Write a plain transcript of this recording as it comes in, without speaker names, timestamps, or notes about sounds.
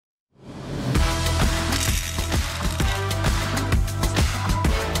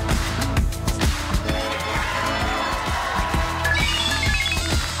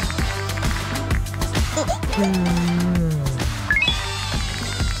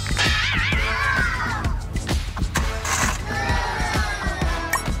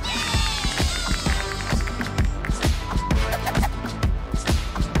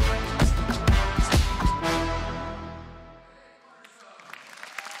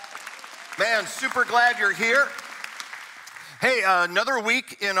Man, super glad you're here. Hey, another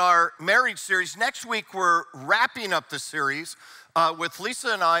week in our marriage series. Next week, we're wrapping up the series with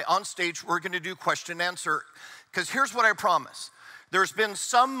Lisa and I on stage. We're going to do question and answer, because here's what I promise. There's been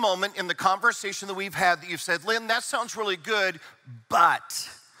some moment in the conversation that we've had that you've said, Lynn, that sounds really good, but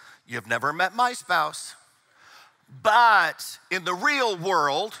you've never met my spouse. But in the real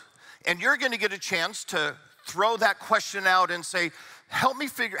world, and you're going to get a chance to throw that question out and say, help me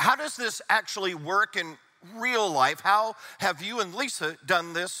figure, how does this actually work in real life? How have you and Lisa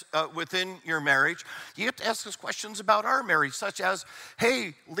done this within your marriage? You have to ask us questions about our marriage, such as,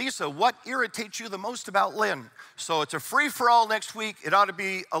 hey, Lisa, what irritates you the most about Lynn? So it's a free-for-all next week. It ought to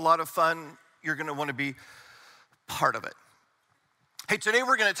be a lot of fun. You're going to want to be part of it. Hey, today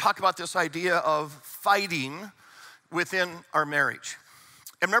we're going to talk about this idea of fighting within our marriage.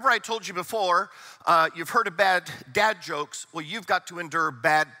 And remember, I told you before, you've heard of bad dad jokes. Well, you've got to endure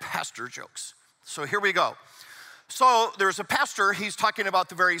bad pastor jokes. So here we go. So there's a pastor, he's talking about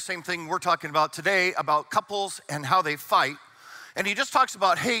the very same thing we're talking about today, about couples and how they fight. And he just talks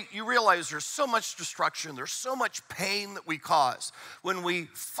about, hey, you realize there's so much destruction, there's so much pain that we cause when we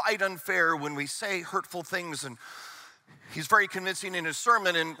fight unfair, when we say hurtful things. And he's very convincing in his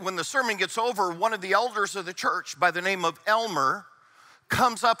sermon. And when the sermon gets over, one of the elders of the church by the name of Elmer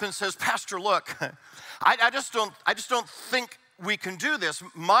comes up and says, Pastor, look, I just don't think we can do this.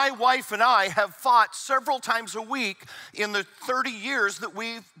 My wife and I have fought several times a week in the 30 years that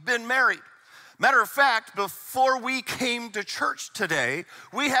we've been married. Matter of fact, before we came to church today,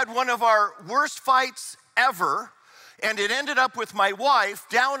 we had one of our worst fights ever, and it ended up with my wife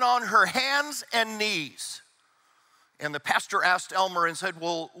down on her hands and knees. And the pastor asked Elmer and said,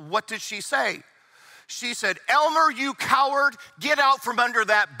 well, what did she say? She said, Elmer, you coward, get out from under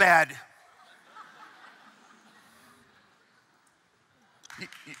that bed.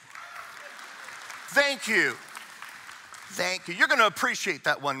 Thank you. Thank you. You're going to appreciate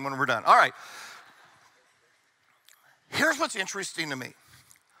that one when we're done. All right. Here's what's interesting to me.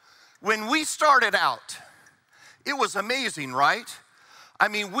 When we started out, it was amazing, right? I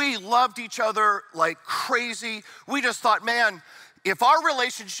mean, we loved each other like crazy. We just thought, man, if our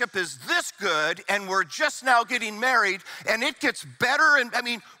relationship is this good and we're just now getting married and it gets better, and I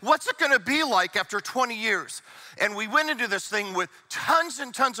mean, what's it gonna be like after 20 years? And we went into this thing with tons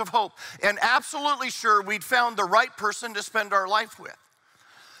and tons of hope and absolutely sure we'd found the right person to spend our life with.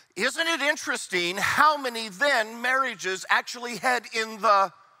 Isn't it interesting how many then marriages actually head in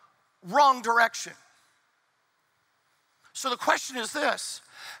the wrong direction? So the question is this: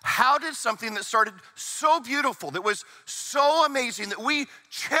 how did something that started so beautiful, that was so amazing, that we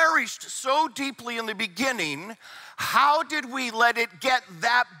cherished so deeply in the beginning, how did we let it get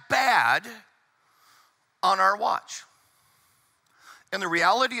that bad on our watch? And the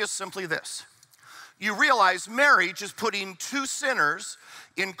reality is simply this. You realize marriage is putting two sinners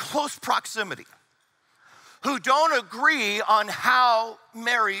in close proximity who don't agree on how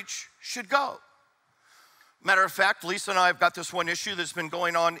marriage should go. Matter of fact, Lisa and I have got this one issue that's been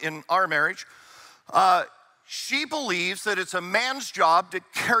going on in our marriage. She believes that it's a man's job to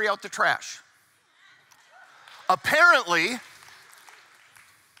carry out the trash. Apparently,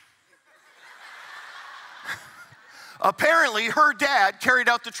 her dad carried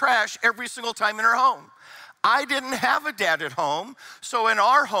out the trash every single time in her home. I didn't have a dad at home, so in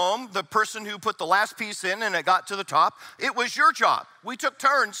our home, the person who put the last piece in and it got to the top, it was your job. We took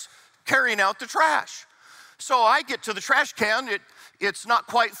turns carrying out the trash. So I get to the trash can, it's not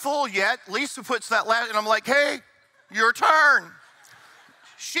quite full yet. Lisa puts that last, and I'm like, hey, your turn.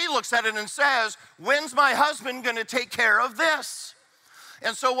 She looks at it and says, when's my husband gonna take care of this?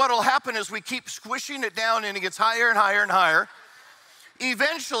 And so what'll happen is we keep squishing it down and it gets higher and higher and higher.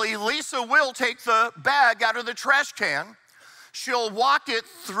 Eventually, Lisa will take the bag out of the trash can. She'll walk it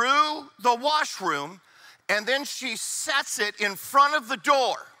through the washroom, and then she sets it in front of the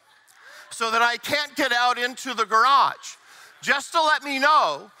door so that I can't get out into the garage, just to let me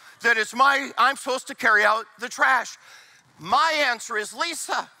know that I'm supposed to carry out the trash. My answer is,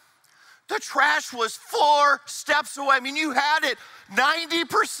 Lisa, the trash was 4 steps away. I mean, you had it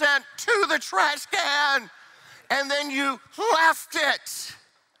 90% to the trash can, and then you left it.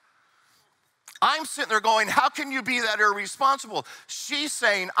 I'm sitting there going, how can you be that irresponsible? She's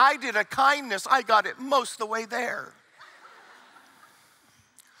saying, I did a kindness, I got it most of the way there.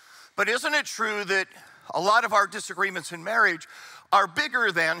 But isn't it true that a lot of our disagreements in marriage are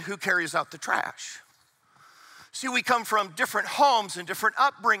bigger than who carries out the trash? See, we come from different homes and different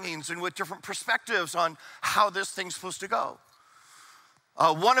upbringings and with different perspectives on how this thing's supposed to go.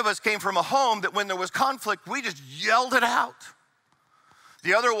 One of us came from a home that when there was conflict, we just yelled it out.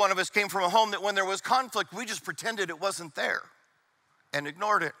 The other one of us came from a home that when there was conflict, we just pretended it wasn't there and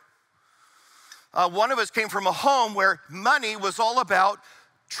ignored it. One of us came from a home where money was all about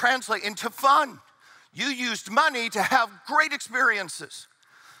translate into fun. You used money to have great experiences.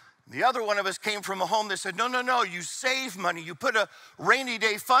 The other one of us came from a home that said, no, you save money. You put a rainy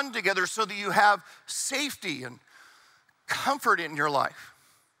day fund together so that you have safety and comfort in your life.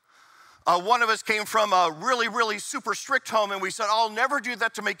 One of us came from a really, really super strict home, and we said, I'll never do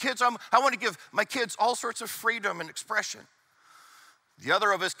that to my kids. I want to give my kids all sorts of freedom and expression. The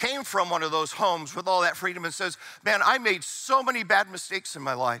other of us came from one of those homes with all that freedom and says, man, I made so many bad mistakes in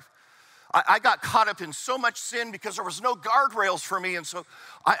my life. I got caught up in so much sin because there was no guardrails for me, and so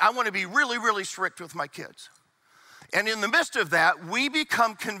I want to be really, really strict with my kids. And in the midst of that, we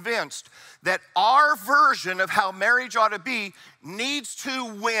become convinced that our version of how marriage ought to be needs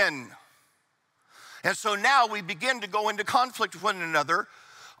to win. And so now we begin to go into conflict with one another,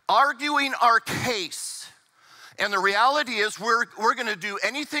 arguing our case. And the reality is we're going to do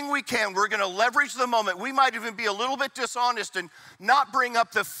anything we can. We're going to leverage the moment. We might even be a little bit dishonest and not bring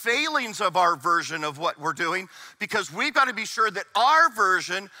up the failings of our version of what we're doing, because we've got to be sure that our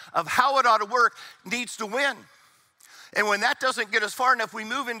version of how it ought to work needs to win. And when that doesn't get us far enough, we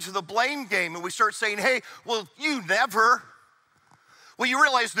move into the blame game and we start saying, hey, well, you never. Well, you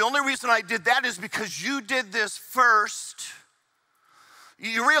realize the only reason I did that is because you did this first.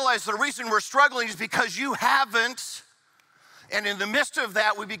 You realize the reason we're struggling is because you haven't. And in the midst of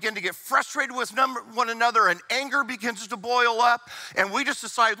that, we begin to get frustrated with one another, and anger begins to boil up. And we just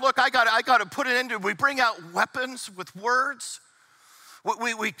decide, look, I got to put it into. We bring out weapons with words.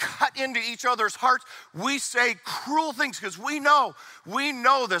 We cut into each other's hearts. We say cruel things because we know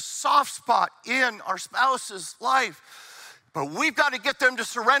the soft spot in our spouse's life. But we've got to get them to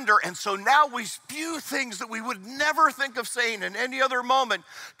surrender. And so now we spew things that we would never think of saying in any other moment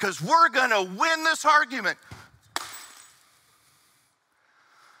because we're going to win this argument.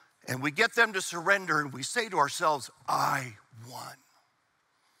 And we get them to surrender and we say to ourselves, I won.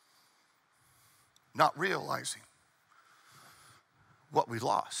 Not realizing what we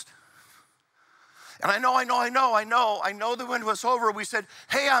lost. And I know that when it was over, we said,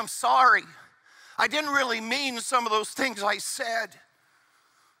 hey, I'm sorry. I didn't really mean some of those things I said.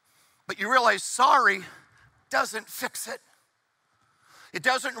 But you realize sorry doesn't fix it. It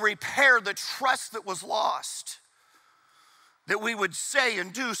doesn't repair the trust that was lost, that we would say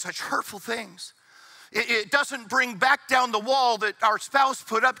and do such hurtful things. It doesn't bring back down the wall that our spouse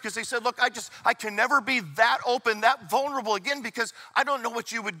put up because they said, look, I can never be that open, that vulnerable again because I don't know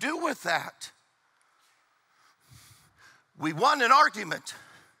what you would do with that. We won an argument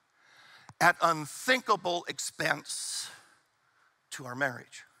at unthinkable expense to our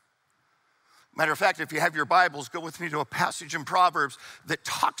marriage. Matter of fact, if you have your Bibles, go with me to a passage in Proverbs that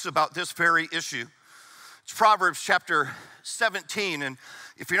talks about this very issue. It's Proverbs chapter 17, and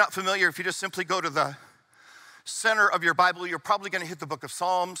if you're not familiar, if you just simply go to the center of your Bible, you're probably going to hit the book of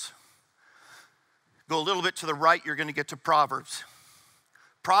Psalms. Go a little bit to the right, you're going to get to Proverbs.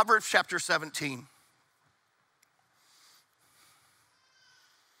 Proverbs chapter 17.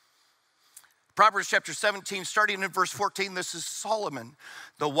 Proverbs chapter 17, starting in verse 14, this is Solomon,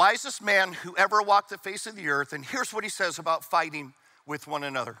 the wisest man who ever walked the face of the earth. And here's what he says about fighting with one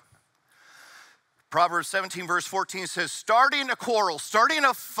another. Proverbs 17, verse 14 says, starting a quarrel, starting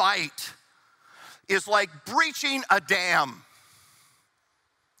a fight is like breaching a dam.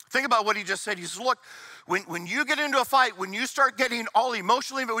 Think about what he just said. He says, look, when you get into a fight, when you start getting all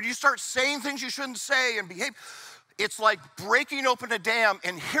emotionally, but when you start saying things you shouldn't say and behave, it's like breaking open a dam.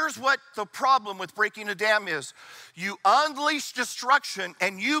 And here's what the problem with breaking a dam is. You unleash destruction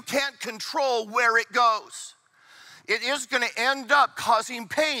and you can't control where it goes. It is going to end up causing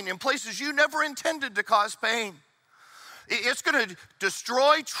pain in places you never intended to cause pain. It's going to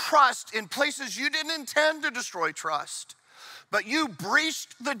destroy trust in places you didn't intend to destroy trust. But you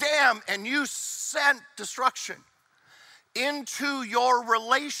breached the dam and you sent destruction into your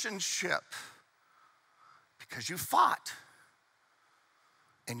relationship because you fought,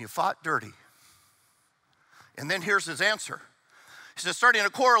 and you fought dirty. And then here's his answer. He says, starting a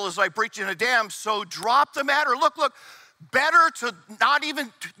quarrel is like breaching a dam, so drop the matter. Look, better to not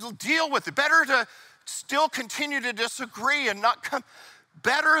even deal with it. Better to still continue to disagree and not come.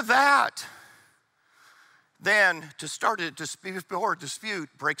 Better that than to start a dispute before a dispute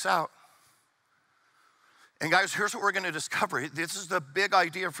breaks out. And guys, here's what we're going to discover. This is the big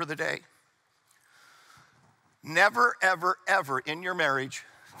idea for the day. Never, ever, ever in your marriage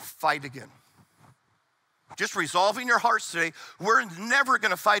fight again. Just resolving your hearts today, we're never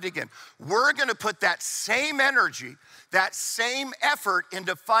gonna fight again. We're gonna put that same energy, that same effort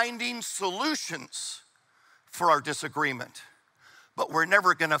into finding solutions for our disagreement. But we're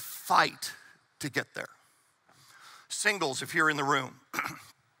never gonna fight to get there. Singles, if you're in the room,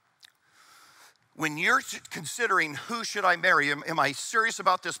 when you're considering who should I marry, am I serious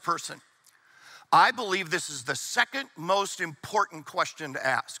about this person? I believe this is the second most important question to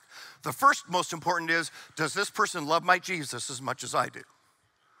ask. The first most important is, does this person love my Jesus as much as I do?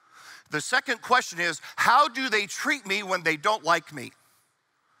 The second question is, how do they treat me when they don't like me?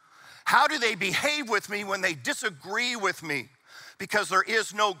 How do they behave with me when they disagree with me? Because there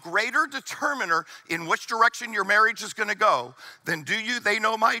is no greater determiner in which direction your marriage is gonna go than do they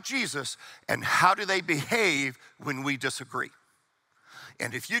know my Jesus, and how do they behave when we disagree?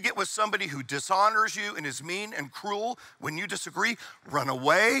 And if you get with somebody who dishonors you and is mean and cruel when you disagree, run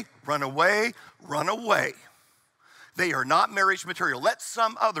away, run away, run away. They are not marriage material. Let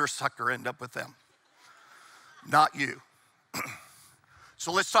some other sucker end up with them, not you.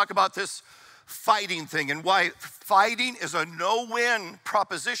 So let's talk about this fighting thing and why fighting is a no-win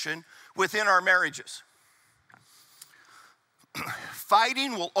proposition within our marriages.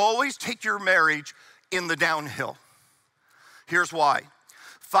 Fighting will always take your marriage in the downhill. Here's why.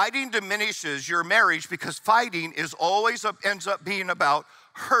 Fighting diminishes your marriage because fighting ends up being about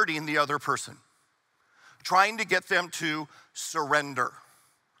hurting the other person, trying to get them to surrender,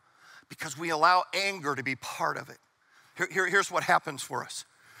 because we allow anger to be part of it. Here's what happens for us.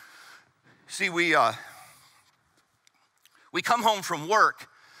 See, we come home from work,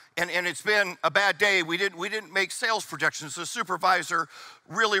 and it's been a bad day. We didn't make sales projections. The supervisor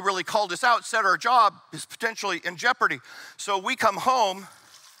really called us out, said our job is potentially in jeopardy. So we come home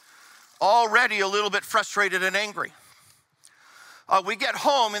already a little bit frustrated and angry. We get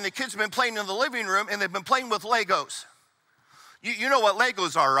home, and the kids have been playing in the living room, and they've been playing with Legos. You know what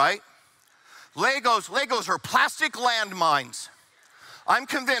Legos are, right? Legos are plastic landmines. I'm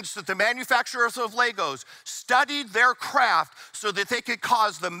convinced that the manufacturers of Legos studied their craft so that they could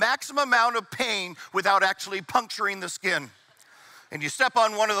cause the maximum amount of pain without actually puncturing the skin. And you step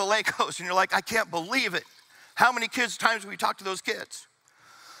on one of the Legos and you're like, I can't believe it. How many times have we talked to those kids?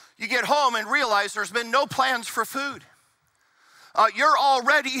 You get home and realize there's been no plans for food. You're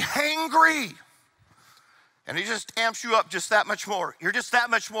already hangry. And it just amps you up just that much more. You're just that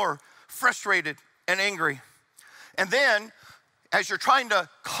much more frustrated and angry. And then, as you're trying to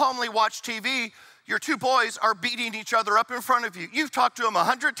calmly watch TV, your two boys are beating each other up in front of you. You've talked to them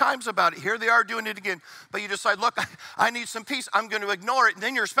 100 times about it. Here they are doing it again. But you decide, look, I need some peace. I'm going to ignore it. And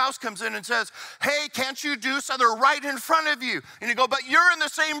then your spouse comes in and says, hey, can't you do something right in front of you? And you go, but you're in the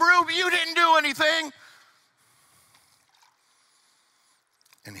same room. You didn't do anything.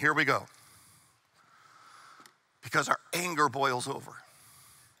 And here we go. Because our anger boils over.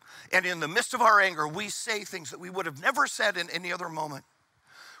 And in the midst of our anger, we say things that we would have never said in any other moment.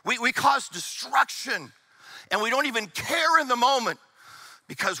 We cause destruction, and we don't even care in the moment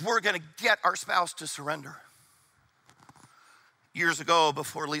because we're going to get our spouse to surrender. Years ago,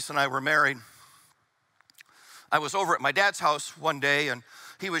 before Lisa and I were married, I was over at my dad's house one day, and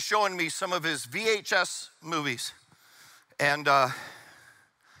he was showing me some of his VHS movies. And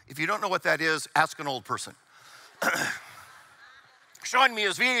if you don't know what that is, ask an old person. Showing me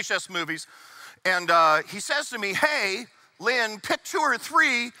his VHS movies, and he says to me, hey, Lynn, pick 2 or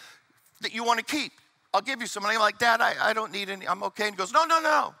 3 that you want to keep. I'll give you some. And I'm like, Dad, I don't need any. I'm okay. And he goes,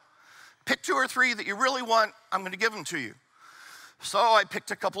 no. Pick 2 or 3 that you really want. I'm going to give them to you. So I picked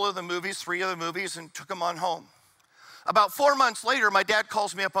a couple of the movies, 3 of the movies, and took them on home. About 4 months later, my dad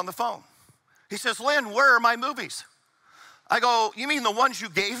calls me up on the phone. He says, Lynn, where are my movies? I go, you mean the ones you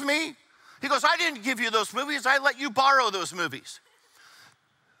gave me? He goes, I didn't give you those movies. I let you borrow those movies.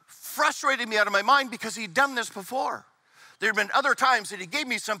 Frustrated me out of my mind because he'd done this before. There had been other times that he gave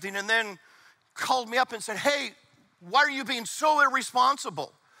me something and then called me up and said, hey, why are you being so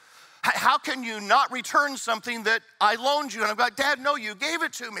irresponsible? How can you not return something that I loaned you? And I'm like, Dad, no, you gave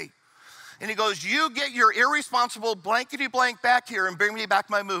it to me. And he goes, you get your irresponsible blankety blank back here and bring me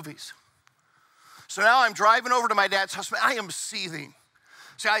back my movies. So now I'm driving over to my dad's house. I am seething.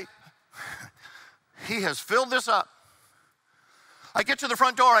 See, he has filled this up. I get to the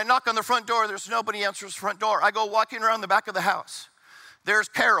front door, I knock on the front door, there's nobody answers the front door. I go walking around the back of the house. There's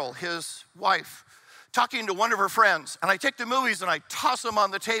Carol, his wife, talking to one of her friends. And I take the movies and I toss them on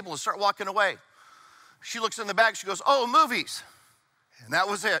the table and start walking away. She looks in the bag, she goes, oh, movies. And that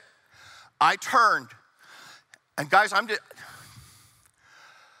was it. I turned. And guys,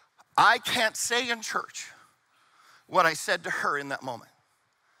 I can't say in church what I said to her in that moment.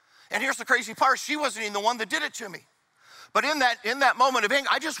 And here's the crazy part, she wasn't even the one that did it to me. But in that moment of anger,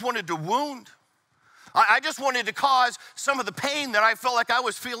 I just wanted to wound. I just wanted to cause some of the pain that I felt like I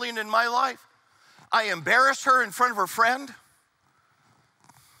was feeling in my life. I embarrassed her in front of her friend.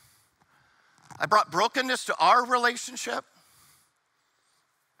 I brought brokenness to our relationship.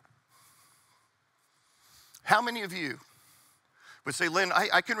 How many of you would say, Lynn,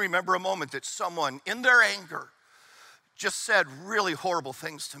 I can remember a moment that someone in their anger just said really horrible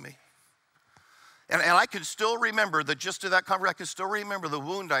things to me. And I can still remember that just to that conversation, I can still remember the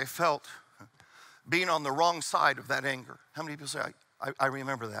wound I felt being on the wrong side of that anger. How many people say, I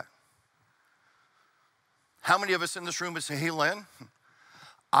remember that? How many of us in this room would say, hey, Lynn,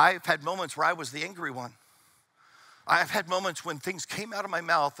 I've had moments where I was the angry one. I've had moments when things came out of my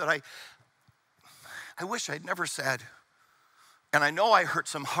mouth that I wish I'd never said. And I know I hurt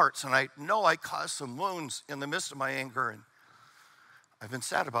some hearts, and I know I caused some wounds in the midst of my anger, and I've been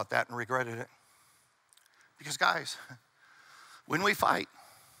sad about that and regretted it. Because guys, when we fight,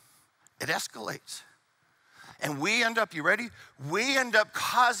 it escalates. And we end up, you ready? We end up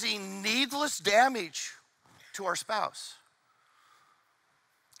causing needless damage to our spouse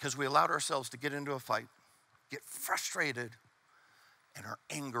because we allowed ourselves to get into a fight, get frustrated, and our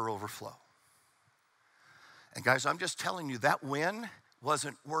anger overflow. And guys, I'm just telling you, that win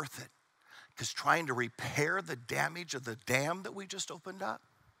wasn't worth it, because trying to repair the damage of the dam that we just opened up.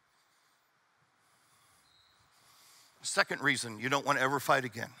 Second reason you don't want to ever fight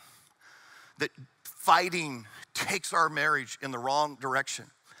again, that fighting takes our marriage in the wrong direction,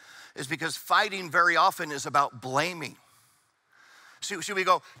 is because fighting very often is about blaming. See, we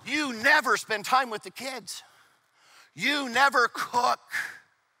go, you never spend time with the kids. You never cook.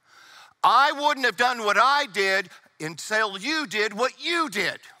 I wouldn't have done what I did until you did what you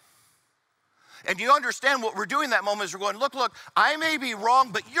did. And you understand what we're doing in that moment is we're going, look, I may be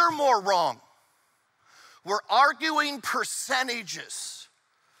wrong, but you're more wrong. We're arguing percentages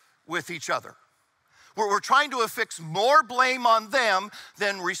with each other. We're trying to affix more blame on them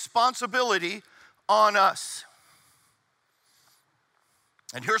than responsibility on us.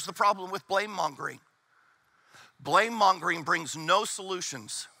 And here's the problem with blame mongering. Blame mongering brings no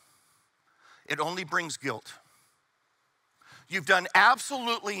solutions. It only brings guilt. You've done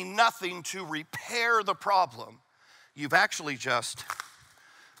absolutely nothing to repair the problem. You've actually just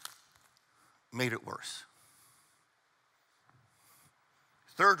made it worse.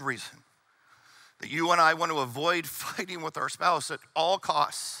 Third reason that you and I want to avoid fighting with our spouse at all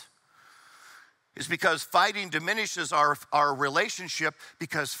costs is because fighting diminishes our relationship,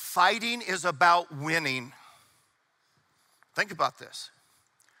 because fighting is about winning. Think about this.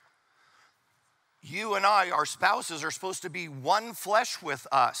 You and I, our spouses, are supposed to be one flesh with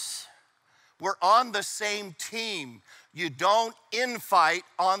us. We're on the same team. You don't infight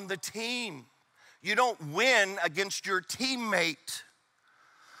on the team. You don't win against your teammate.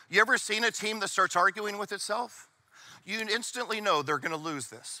 You ever seen a team that starts arguing with itself? You instantly know they're going to lose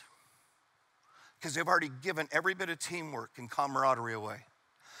this because they've already given every bit of teamwork and camaraderie away.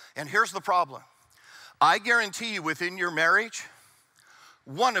 And here's the problem. I guarantee you within your marriage,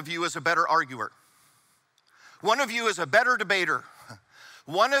 one of you is a better arguer. One of you is a better debater.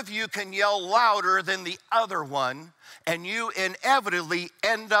 One of you can yell louder than the other one, and you inevitably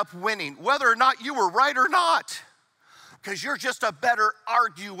end up winning, whether or not you were right or not, because you're just a better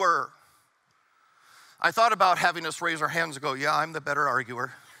arguer. I thought about having us raise our hands and go, yeah, I'm the better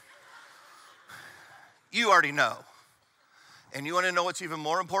arguer. You already know. And you want to know what's even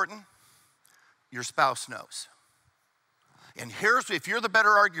more important? Your spouse knows. And if you're the better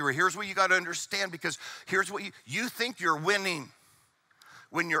arguer, here's what you got to understand, because here's what you think you're winning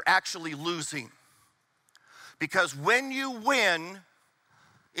when you're actually losing. Because when you win,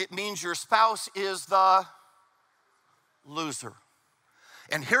 it means your spouse is the loser.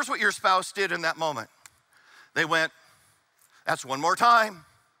 And here's what your spouse did in that moment. They went, that's one more time.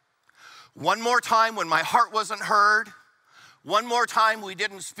 One more time when my heart wasn't heard. One more time we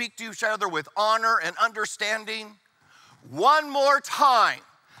didn't speak to each other with honor and understanding. One more time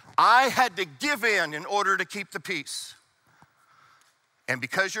I had to give in order to keep the peace. And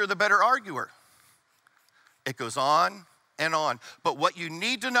because you're the better arguer, it goes on and on. But what you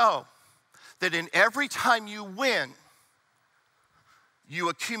need to know, that in every time you win, you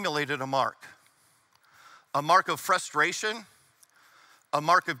accumulated a mark of frustration, a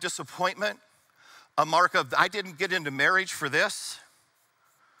mark of disappointment, a mark of, I didn't get into marriage for this,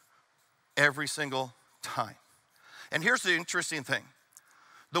 every single time. And here's the interesting thing.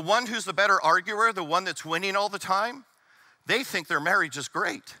 The one who's the better arguer, the one that's winning all the time, they think their marriage is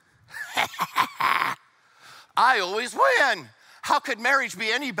great. I always win. How could marriage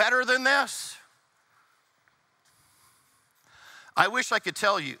be any better than this? I wish I could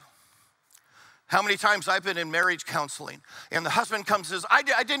tell you how many times I've been in marriage counseling and the husband comes and says, I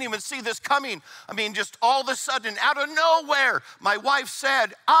didn't even see this coming. I mean, just all of a sudden, out of nowhere, my wife said,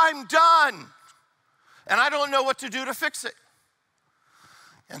 I'm done. And I don't know what to do to fix it.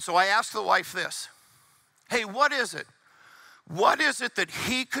 And so I asked the wife this, hey, what is it? What is it that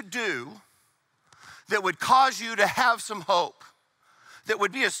he could do that would cause you to have some hope? That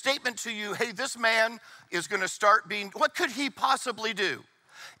would be a statement to you, hey, this man is gonna start being, what could he possibly do?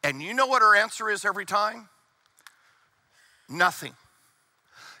 And you know what her answer is every time? Nothing.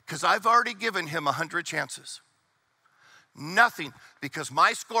 Because I've already given him 100 chances. Nothing, because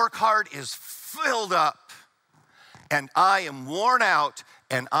my scorecard is filled up and I am worn out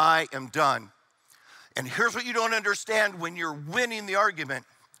and I am done. And here's what you don't understand: when you're winning the argument,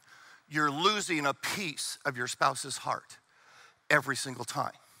 you're losing a piece of your spouse's heart every single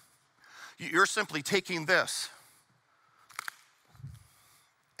time. You're simply taking this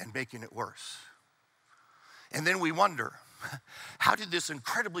and making it worse. And then we wonder, how did this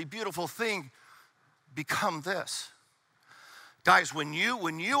incredibly beautiful thing become this? Guys, when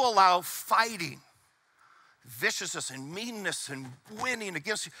you allow fighting, viciousness and meanness and winning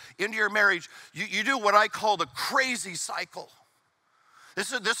against you into your marriage, you do what I call the crazy cycle.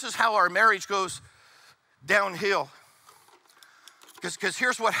 This is how our marriage goes downhill. Because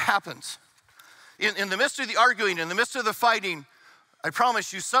here's what happens. In the midst of the arguing, in the midst of the fighting, I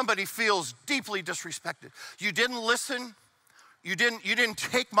promise you, somebody feels deeply disrespected. You didn't listen. You didn't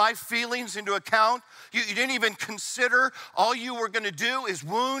take my feelings into account. You didn't even consider. All you were going to do is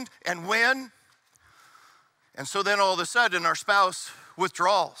wound and win. And so then all of a sudden, our spouse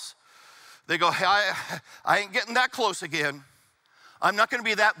withdraws. They go, hey, I ain't getting that close again. I'm not going to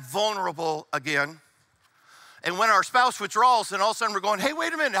be that vulnerable again. And when our spouse withdraws, and all of a sudden we're going, hey,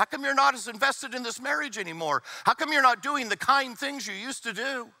 wait a minute, how come you're not as invested in this marriage anymore? How come you're not doing the kind things you used to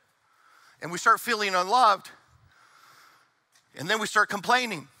do? And we start feeling unloved. And then we start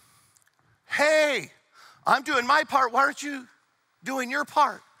complaining. Hey, I'm doing my part. Why aren't you doing your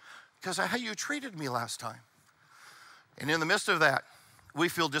part? Because of how you treated me last time. And in the midst of that, we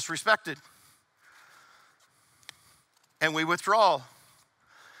feel disrespected. And we withdraw.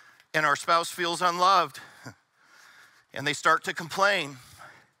 And our spouse feels unloved. And they start to complain.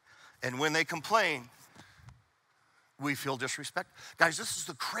 And when they complain, we feel disrespect. Guys, this is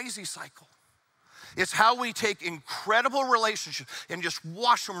the crazy cycle. It's how we take incredible relationships and just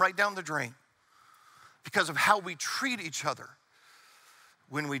wash them right down the drain because of how we treat each other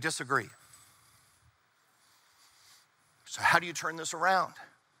when we disagree. So how do you turn this around?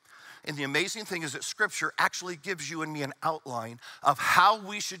 And the amazing thing is that Scripture actually gives you and me an outline of how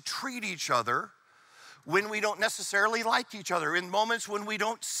we should treat each other when we don't necessarily like each other, in moments when we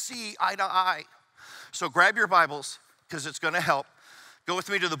don't see eye to eye. So grab your Bibles, because it's going to help. Go with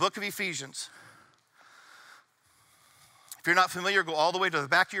me to the book of Ephesians. If you're not familiar, go all the way to the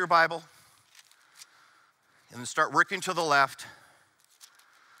back of your Bible and then start working to the left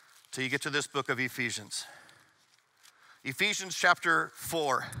till you get to this book of Ephesians. Ephesians chapter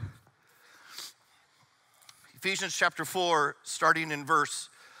 4. Ephesians chapter 4, starting in verse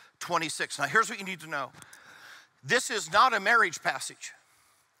 26. Now, here's what you need to know. This is not a marriage passage.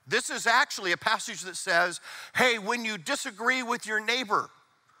 This is actually a passage that says, hey, when you disagree with your neighbor,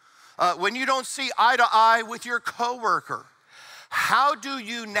 when you don't see eye to eye with your coworker, how do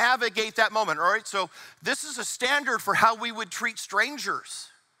you navigate that moment? All right, so this is a standard for how we would treat strangers.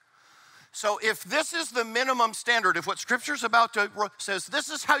 So if this is the minimum standard, if what Scripture's about to says this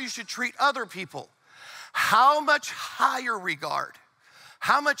is how you should treat other people, how much higher regard,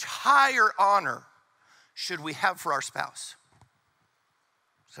 how much higher honor should we have for our spouse?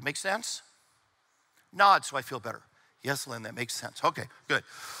 Does that make sense? Nod so I feel better. Yes, Lynn, that makes sense. Okay, good.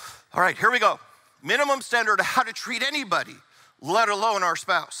 All right, here we go. Minimum standard of how to treat anybody, let alone our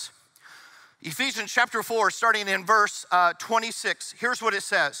spouse. Ephesians chapter 4, starting in verse 26. Here's what it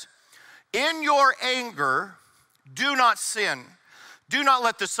says. In your anger, do not sin. Do not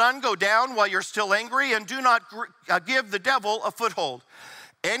let the sun go down while you're still angry, and do not give the devil a foothold.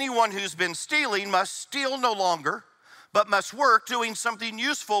 Anyone who's been stealing must steal no longer, but must work doing something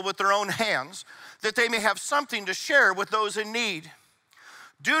useful with their own hands, that they may have something to share with those in need.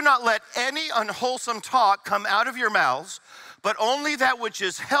 Do not let any unwholesome talk come out of your mouths, but only that which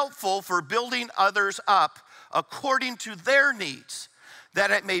is helpful for building others up according to their needs,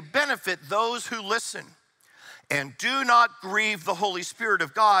 that it may benefit those who listen. And do not grieve the Holy Spirit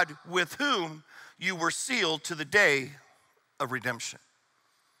of God, with whom you were sealed to the day of redemption.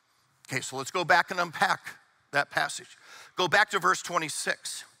 Okay, so let's go back and unpack that passage. Go back to verse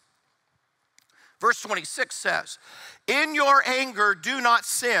 26. Verse 26 says, in your anger, do not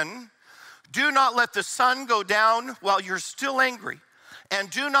sin. Do not let the sun go down while you're still angry. And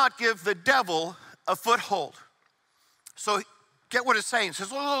do not give the devil a foothold. So get what it's saying. It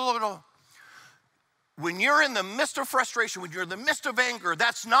says, no. When you're in the midst of frustration, when you're in the midst of anger,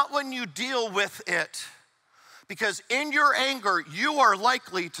 that's not when you deal with it. Because in your anger, you are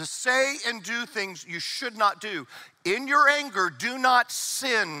likely to say and do things you should not do. In your anger, do not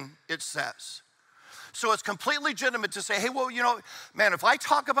sin, it says. So it's completely legitimate to say, hey, well, man, if I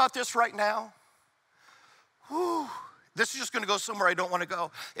talk about this right now, this is just gonna go somewhere I don't wanna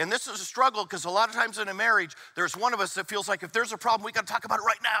go. And this is a struggle because a lot of times in a marriage, there's one of us that feels like if there's a problem, we gotta talk about it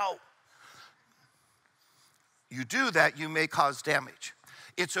right now. You do that, you may cause damage.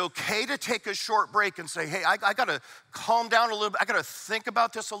 It's okay to take a short break and say, hey, I gotta calm down a little bit. I gotta think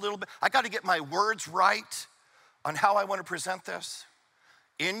about this a little bit. I gotta get my words right on how I wanna present this.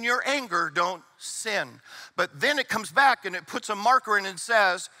 In your anger, don't sin. But then it comes back and it puts a marker in and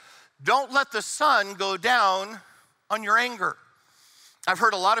says, don't let the sun go down on your anger. I've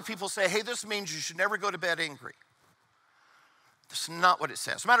heard a lot of people say, hey, this means you should never go to bed angry. That's not what it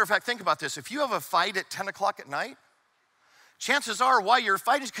says. As a matter of fact, think about this. If you have a fight at 10 o'clock at night, chances are why you're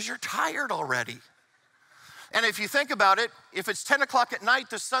fighting is because you're tired already. And if you think about it, if it's 10 o'clock at night,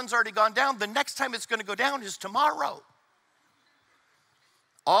 the sun's already gone down, the next time it's gonna go down is tomorrow.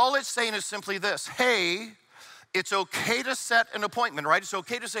 All it's saying is simply this, hey, it's okay to set an appointment, right? It's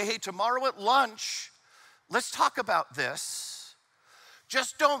okay to say, hey, tomorrow at lunch, let's talk about this.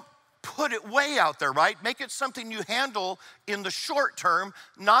 Just don't put it way out there, right? Make it something you handle in the short term,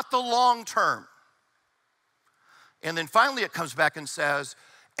 not the long term. And then finally it comes back and says,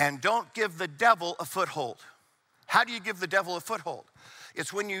 and don't give the devil a foothold. How do you give the devil a foothold?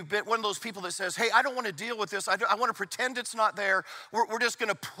 It's when you've been one of those people that says, hey, I don't want to deal with this. I want to pretend it's not there. We're just going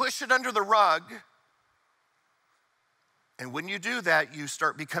to push it under the rug. And when you do that, you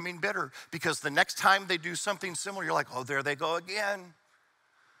start becoming bitter because the next time they do something similar, you're like, oh, there they go again.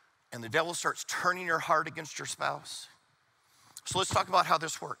 And the devil starts turning your heart against your spouse. So let's talk about how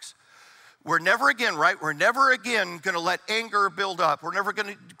this works. We're never again, right? We're never again going to let anger build up. We're never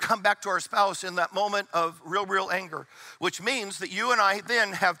going to come back to our spouse in that moment of real anger, which means that you and I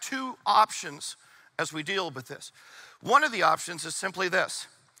then have two options as we deal with this. One of the options is simply this.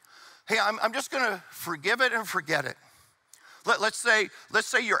 Hey, I'm just going to forgive it and forget it. Let's say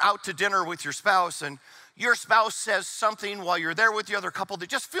you're out to dinner with your spouse and your spouse says something while you're there with the other couple that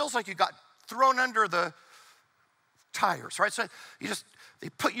just feels like you got thrown under the tires, right? So they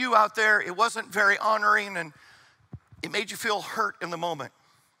put you out there, it wasn't very honoring, and it made you feel hurt in the moment.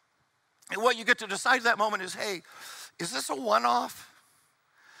 And what you get to decide at that moment is, hey, is this a one-off?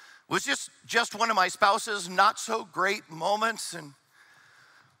 Was just one of my spouse's not so great moments? And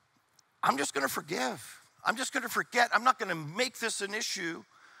I'm just gonna forgive. I'm just gonna forget. I'm not gonna make this an issue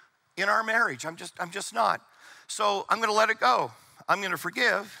in our marriage. I'm just not. So I'm gonna let it go. I'm gonna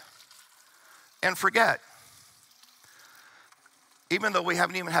forgive and forget, even though we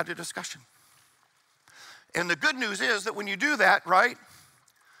haven't even had a discussion. And the good news is that when you do that, right,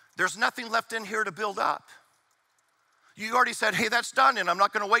 there's nothing left in here to build up. You already said, hey, that's done, and I'm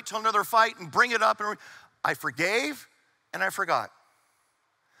not gonna wait till another fight and bring it up. And I forgave and I forgot.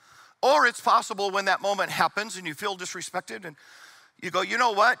 Or it's possible when that moment happens and you feel disrespected and you go, you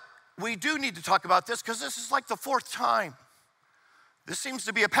know what? We do need to talk about this because this is like the fourth time. This seems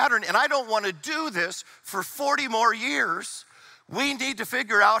to be a pattern, and I don't want to do this for 40 more years. We need to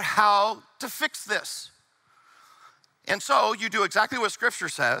figure out how to fix this. And so you do exactly what Scripture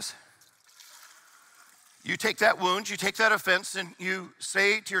says. You take that wound, you take that offense, and you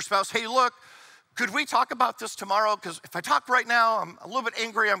say to your spouse, hey, look, could we talk about this tomorrow? Because if I talk right now, I'm a little bit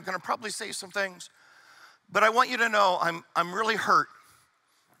angry. I'm going to probably say some things. But I want you to know I'm really hurt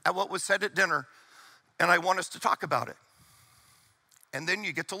at what was said at dinner, and I want us to talk about it. And then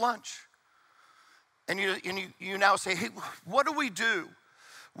you get to lunch. And you now say, hey, what do we do?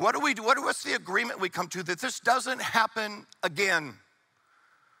 What do we do? What's the agreement we come to that this doesn't happen again?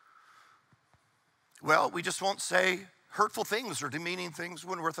 Well, we just won't say hurtful things or demeaning things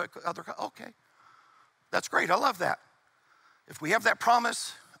when we're with other. Okay, that's great. I love that. If we have that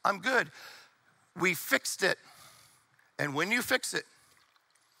promise, I'm good. We fixed it. And when you fix it,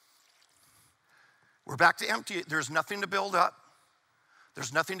 we're back to empty. There's nothing to build up.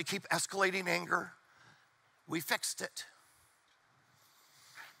 There's nothing to keep escalating anger. We fixed it.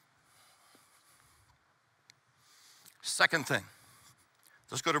 Second thing,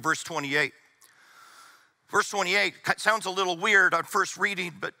 let's go to verse 28. Verse 28 sounds a little weird on first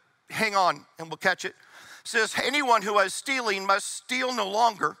reading, but hang on and we'll catch it. says, anyone who is stealing must steal no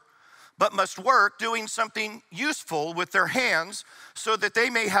longer, but must work doing something useful with their hands so that they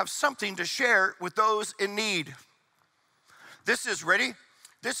may have something to share with those in need. This is, ready?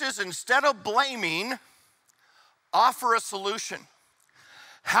 This is, instead of blaming, offer a solution.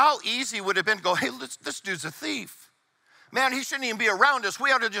 How easy would it have been to go, hey, this dude's a thief. Man, he shouldn't even be around us.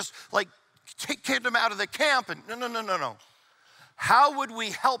 We ought to just take him out of the camp. And no. How would we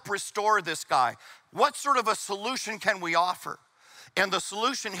help restore this guy? What sort of a solution can we offer? And the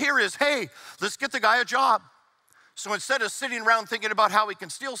solution here is, hey, let's get the guy a job. So instead of sitting around thinking about how he can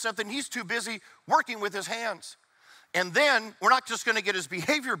steal something, he's too busy working with his hands. And then we're not just gonna get his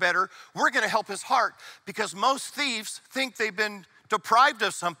behavior better, we're gonna help his heart, because most thieves think they've been deprived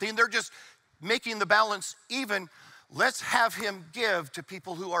of something. They're just making the balance even. Let's have him give to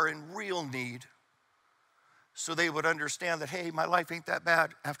people who are in real need so they would understand that, hey, my life ain't that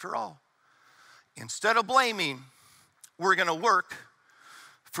bad after all. Instead of blaming, we're gonna work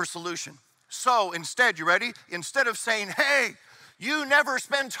for solution. So instead, you ready? Instead of saying, hey, you never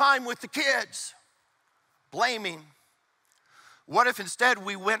spend time with the kids, blaming, what if instead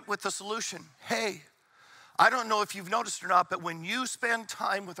we went with the solution? Hey, I don't know if you've noticed or not, but when you spend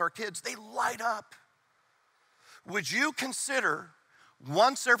time with our kids, they light up. Would you consider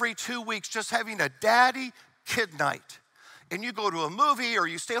once every 2 weeks just having a daddy kid night? And you go to a movie or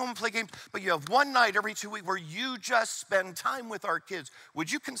you stay home and play games, but you have one night every 2 weeks where you just spend time with our kids.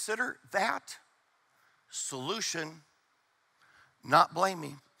 Would you consider that solution, not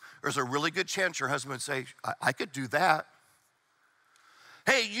blaming? There's a really good chance your husband would say, I could do that.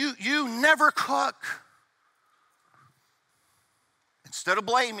 Hey, you never cook. Instead of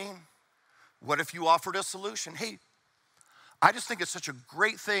blaming, what if you offered a solution? Hey, I just think it's such a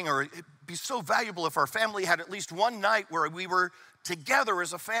great thing, or it'd be so valuable if our family had at least one night where we were together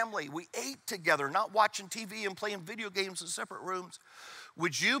as a family. We ate together, not watching TV and playing video games in separate rooms.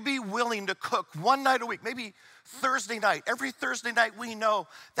 Would you be willing to cook one night a week, maybe Thursday night? Every Thursday night we know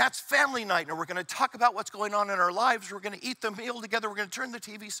that's family night, and we're gonna talk about what's going on in our lives. We're gonna eat the meal together. We're gonna turn the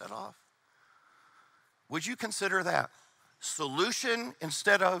TV set off. Would you consider that? Solution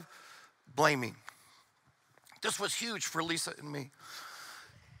instead of blaming. This was huge for Lisa and me.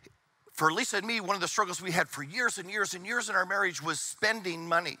 For Lisa and me, one of the struggles we had for years and years and years in our marriage was spending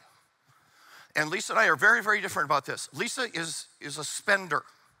money. And Lisa and I are very, very different about this. Lisa is a spender.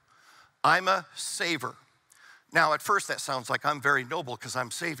 I'm a saver. Now, at first that sounds like I'm very noble because I'm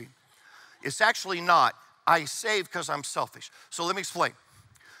saving. It's actually not. I save because I'm selfish. So let me explain.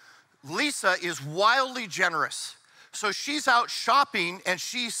 Lisa is wildly generous. So she's out shopping and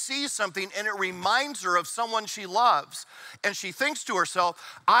she sees something and it reminds her of someone she loves. And she thinks to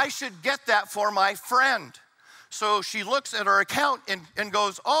herself, I should get that for my friend. So she looks at her account and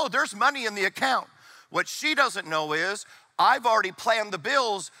goes, oh, there's money in the account. What she doesn't know is, I've already planned the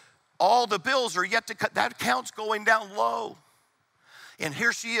bills. All the bills are yet to cut. That account's going down low. And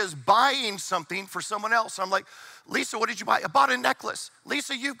here she is buying something for someone else. I'm like, Lisa, what did you buy? I bought a necklace.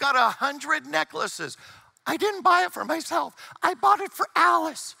 Lisa, you've got 100 necklaces. I didn't buy it for myself. I bought it for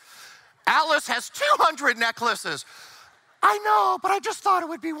Alice. Alice has 200 necklaces. I know, but I just thought it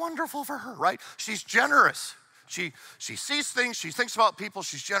would be wonderful for her, right? She's generous. She sees things, she thinks about people,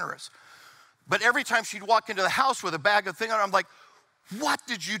 she's generous. But every time she'd walk into the house with a bag of things, I'm like, what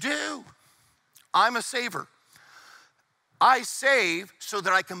did you do? I'm a saver. I save so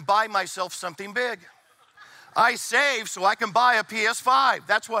that I can buy myself something big. I save so I can buy a PS5.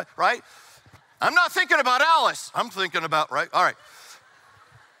 That's what, right? I'm not thinking about Alice. I'm thinking about, right? All right.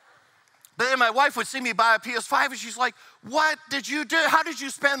 But then my wife would see me buy a PS5 and she's like, what did you do? How did you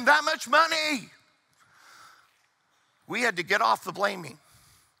spend that much money? We had to get off the blaming.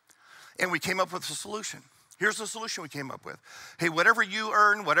 And we came up with a solution. Here's the solution we came up with. Hey, whatever you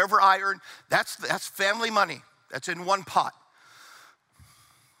earn, whatever I earn, that's family money. That's in one pot.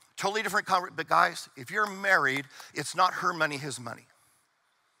 Totally different conversation. But guys, if you're married, it's not her money, his money.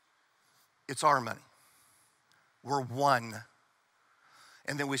 It's our money. We're one.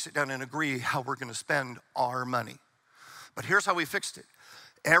 And then we sit down and agree how we're gonna spend our money. But here's how we fixed it.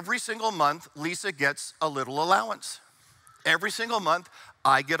 Every single month, Lisa gets a little allowance. Every single month,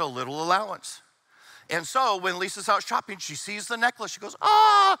 I get a little allowance. And so when Lisa's out shopping, she sees the necklace. She goes,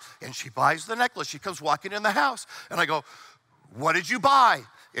 ah, and she buys the necklace. She comes walking in the house. And I go, what did you buy?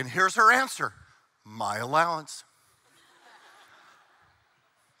 And here's her answer, my allowance.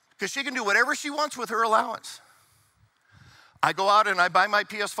 Because she can do whatever she wants with her allowance. I go out and I buy my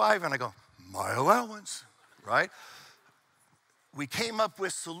PS5 and I go, my allowance, right? We came up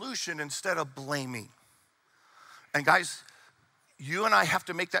with solution instead of blaming. And guys, you and I have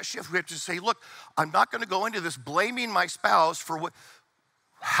to make that shift. We have to say, look, I'm not going to go into this blaming my spouse for what.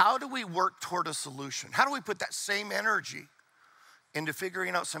 How do we work toward a solution? How do we put that same energy into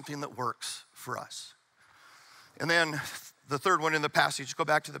figuring out something that works for us? And then the third one in the passage, go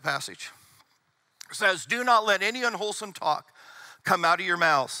back to the passage. It says, do not let any unwholesome talk come out of your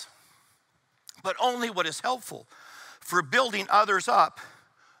mouths, but only what is helpful for building others up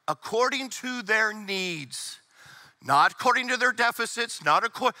according to their needs, not according to their deficits, not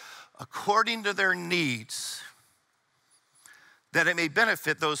according to their needs, that it may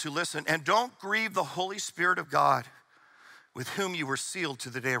benefit those who listen. And don't grieve the Holy Spirit of God, with whom you were sealed to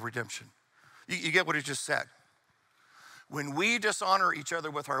the day of redemption. You get what it just said? When we dishonor each other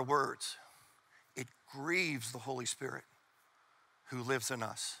with our words, it grieves the Holy Spirit who lives in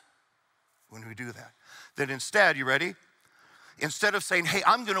us when we do that. That instead, you ready? Instead of saying, hey,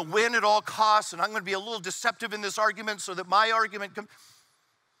 I'm gonna win at all costs and I'm gonna be a little deceptive in this argument so that my argument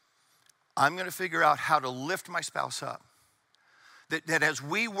I'm gonna figure out how to lift my spouse up. That as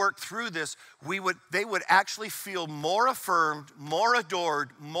we work through this, they would actually feel more affirmed, more adored,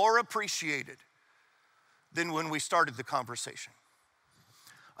 more appreciated than when we started the conversation.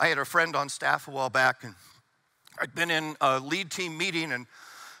 I had a friend on staff a while back, and I'd been in a lead team meeting, and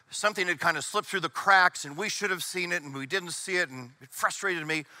something had kind of slipped through the cracks, and we should have seen it, and we didn't see it, and it frustrated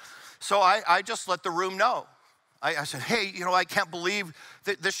me. So I just let the room know. I said, hey, I can't believe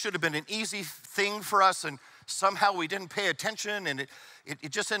that this should have been an easy thing for us, and somehow we didn't pay attention, and it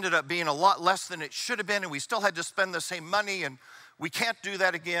just ended up being a lot less than it should have been, and we still had to spend the same money, and we can't do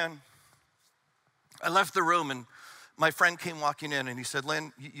that again. I left the room, and my friend came walking in, and he said,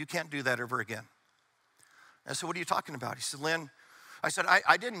 Lynn, you can't do that ever again. I said, what are you talking about? He said, Lynn, I said,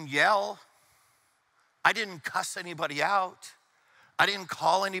 I didn't yell. I didn't cuss anybody out. I didn't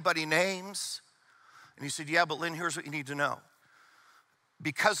call anybody names. And he said, yeah, but Lynn, here's what you need to know.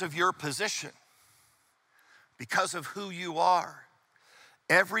 Because of your position, because of who you are,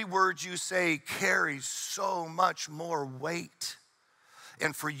 every word you say carries so much more weight.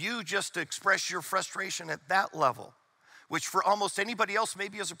 And for you just to express your frustration at that level, which for almost anybody else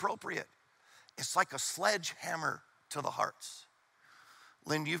maybe is appropriate, it's like a sledgehammer to the hearts.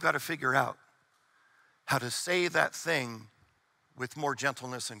 Lynn, you've got to figure out how to say that thing with more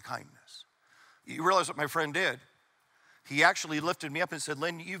gentleness and kindness. You realize what my friend did? He actually lifted me up and said,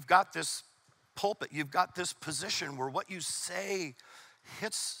 Lynn, you've got this pulpit, you've got this position where what you say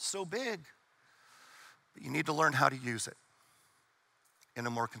hits so big, but you need to learn how to use it in a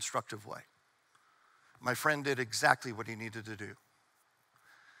more constructive way. My friend did exactly what he needed to do.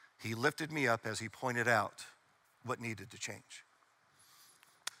 He lifted me up as he pointed out what needed to change.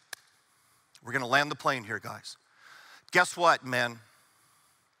 We're gonna land the plane here, guys. Guess what, men?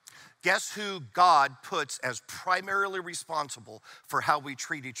 Guess who God puts as primarily responsible for how we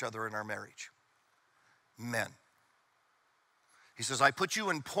treat each other in our marriage? Men. He says, I put you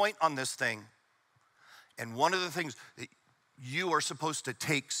in point on this thing, and one of the things that you are supposed to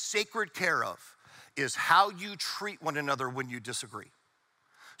take sacred care of is how you treat one another when you disagree.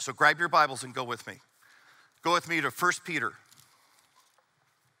 So grab your Bibles and go with me. Go with me to 1 Peter.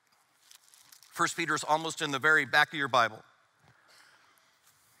 1 Peter is almost in the very back of your Bible.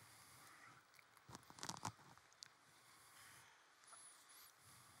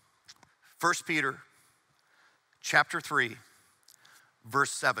 First Peter chapter 3,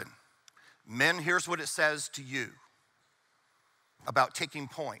 verse 7. Men, here's what it says to you about taking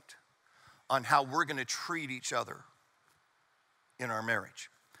point on how we're gonna treat each other in our marriage.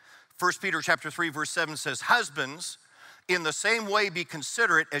 1 Peter chapter 3, verse 7 says, husbands, in the same way be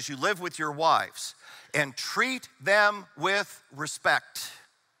considerate as you live with your wives, and treat them with respect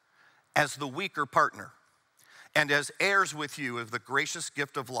as the weaker partner, and as heirs with you of the gracious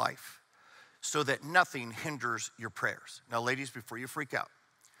gift of life, so that nothing hinders your prayers. Now, ladies, before you freak out,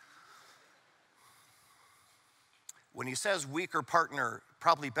 when he says weaker partner,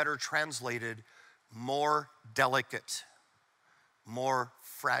 probably better translated, more delicate, more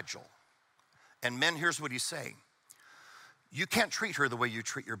fragile. And men, here's what he's saying. You can't treat her the way you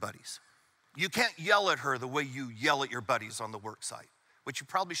treat your buddies. You can't yell at her the way you yell at your buddies on the work site, which you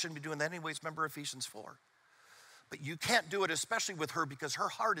probably shouldn't be doing that anyways, remember Ephesians 4. But you can't do it especially with her because her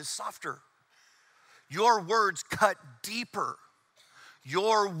heart is softer. Your words cut deeper.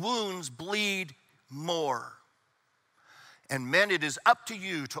 Your wounds bleed more. And men, it is up to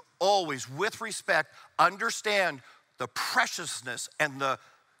you to always, with respect, understand the preciousness and the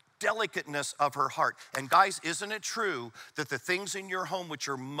delicateness of her heart. And guys, isn't it true that the things in your home which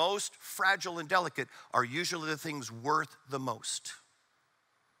are most fragile and delicate are usually the things worth the most?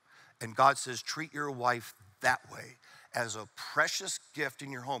 And God says, treat your wife that way as a precious gift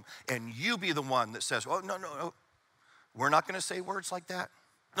in your home, and you be the one that says, oh, no, we're not gonna say words like that.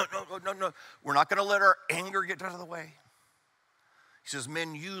 No. We're not gonna let our anger get out of the way. He says,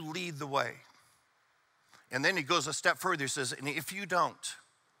 men, you lead the way. And then he goes a step further. He says, and if you don't,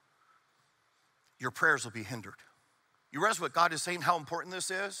 your prayers will be hindered. You realize what God is saying, how important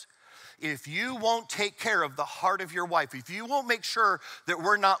this is? If you won't take care of the heart of your wife, if you won't make sure that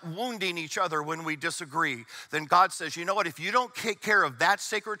we're not wounding each other when we disagree, then God says, you know what, if you don't take care of that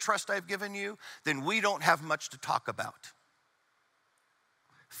sacred trust I've given you, then we don't have much to talk about.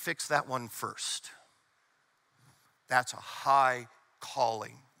 Fix that one first. That's a high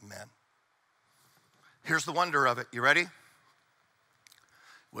calling, men. Here's the wonder of it. You ready?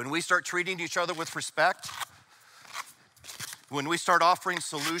 When we start treating each other with respect, when we start offering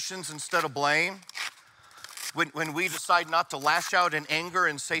solutions instead of blame, when we decide not to lash out in anger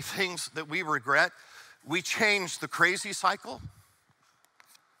and say things that we regret, we change the crazy cycle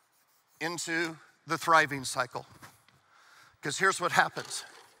into the thriving cycle. Because here's what happens.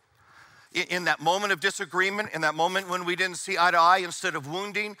 In that moment of disagreement, in that moment when we didn't see eye to eye, instead of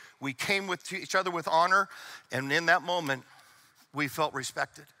wounding, we came with each other with honor, and in that moment, we felt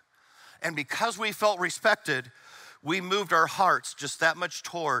respected. And because we felt respected, we moved our hearts just that much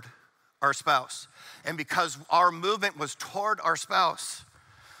toward our spouse. And because our movement was toward our spouse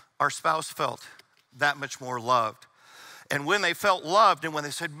felt that much more loved. And when they felt loved and when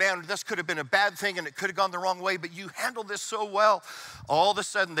they said, man, this could have been a bad thing and it could have gone the wrong way, but you handled this so well, all of a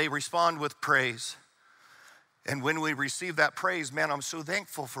sudden they respond with praise. And when we receive that praise, man, I'm so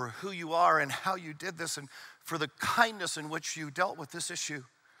thankful for who you are and how you did this and for the kindness in which you dealt with this issue.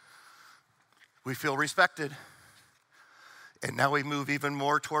 We feel respected. And now we move even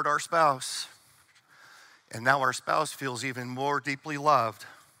more toward our spouse. And now our spouse feels even more deeply loved.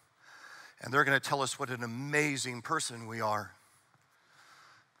 And they're gonna tell us what an amazing person we are.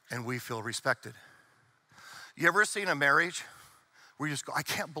 And we feel respected. You ever seen a marriage where you just go, I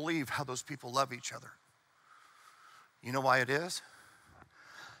can't believe how those people love each other? You know why it is?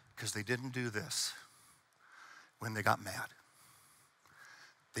 Because they didn't do this when they got mad.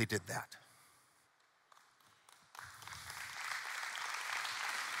 They did that.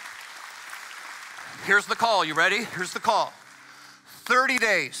 Here's the call, you ready? Here's the call. 30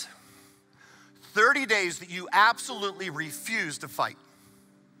 days. 30 days that you absolutely refuse to fight.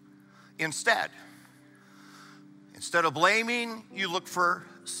 Instead of blaming, you look for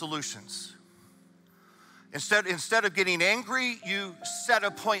solutions. Instead of getting angry, you set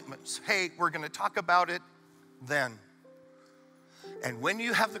appointments. Hey, we're gonna talk about it then. And when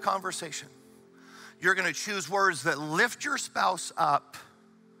you have the conversation, you're gonna choose words that lift your spouse up,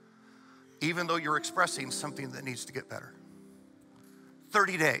 even though you're expressing something that needs to get better.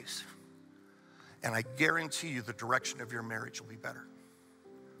 30 days. And I guarantee you the direction of your marriage will be better.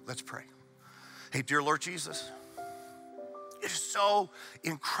 Let's pray. Hey, dear Lord Jesus, it is so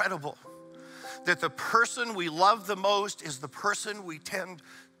incredible that the person we love the most is the person we tend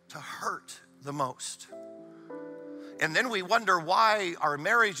to hurt the most. And then we wonder why our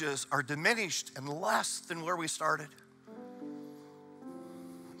marriages are diminished and less than where we started.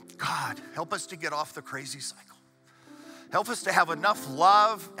 God, help us to get off the crazy cycle. Help us to have enough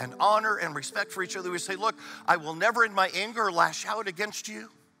love and honor and respect for each other. We say, look, I will never in my anger lash out against you.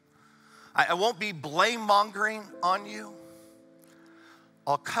 I won't be blame-mongering on you.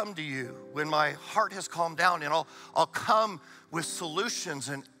 I'll come to you when my heart has calmed down, and I'll come with solutions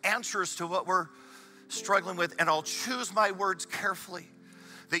and answers to what we're struggling with, and I'll choose my words carefully,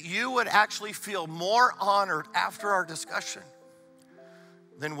 that you would actually feel more honored after our discussion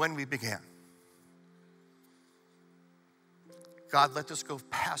than when we began. God, let this go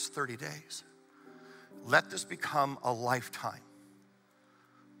past 30 days. Let this become a lifetime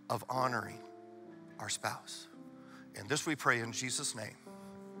of honoring our spouse. And this we pray in Jesus' name,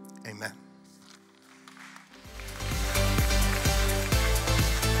 amen.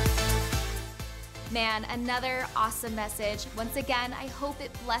 Man, another awesome message. Once again, I hope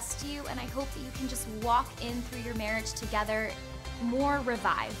it blessed you, and I hope that you can just walk in through your marriage together more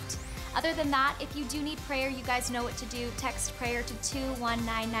revived. Other than that, if you do need prayer, you guys know what to do. Text prayer to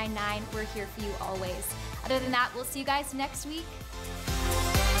 21999. We're here for you always. Other than that, we'll see you guys next week.